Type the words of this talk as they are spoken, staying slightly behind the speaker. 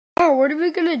Oh, what are we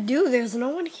gonna do? There's no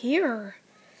one here.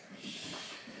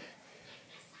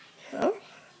 Huh?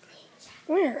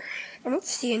 Where? I don't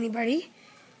see anybody.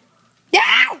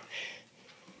 Yeah!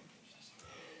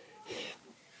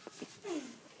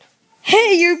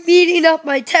 Hey, you're beating up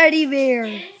my teddy bear. I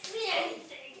didn't see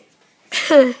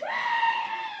anything.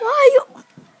 Why you?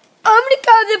 I'm gonna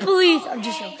call the police. I'm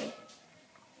just joking.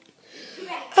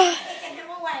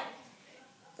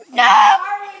 No!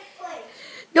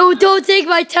 No, don't take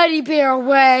my teddy bear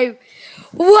away.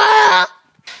 Wow!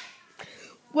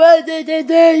 Where did it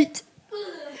eat?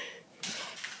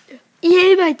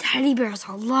 Yeah, my teddy bear's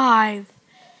alive.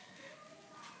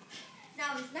 No,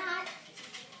 he's not.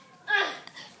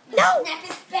 No! Snap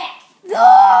his back.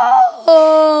 No!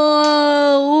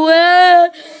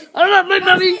 Well, I don't know, my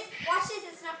mommy. Watch this,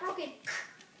 it's not broken.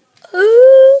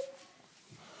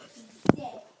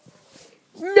 Dead.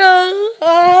 No!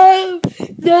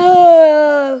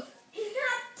 No! He's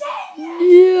not dead yet.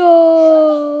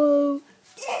 No!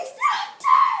 He's not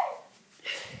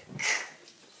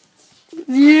dead.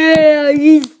 Yeah,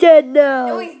 he's dead now.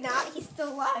 No, he's not. He's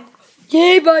still alive.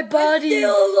 Yay, my body. He's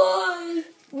still alive.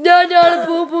 No, no,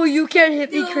 Boo Boo, you can't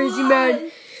hit me, crazy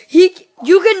man. You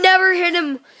can never hit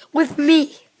him with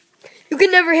me. You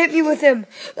can never hit me with him.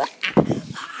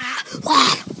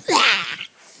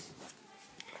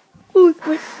 Ooh,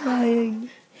 quit flying.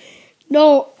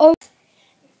 No, oh.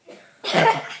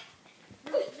 Zach,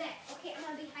 okay, I'm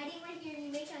gonna be hiding right here and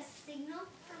you make a signal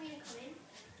for me to come in.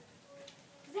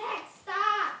 Zach,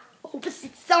 stop! Oh,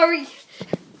 sorry. Is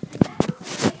that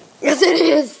okay? Yes, it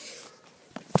is.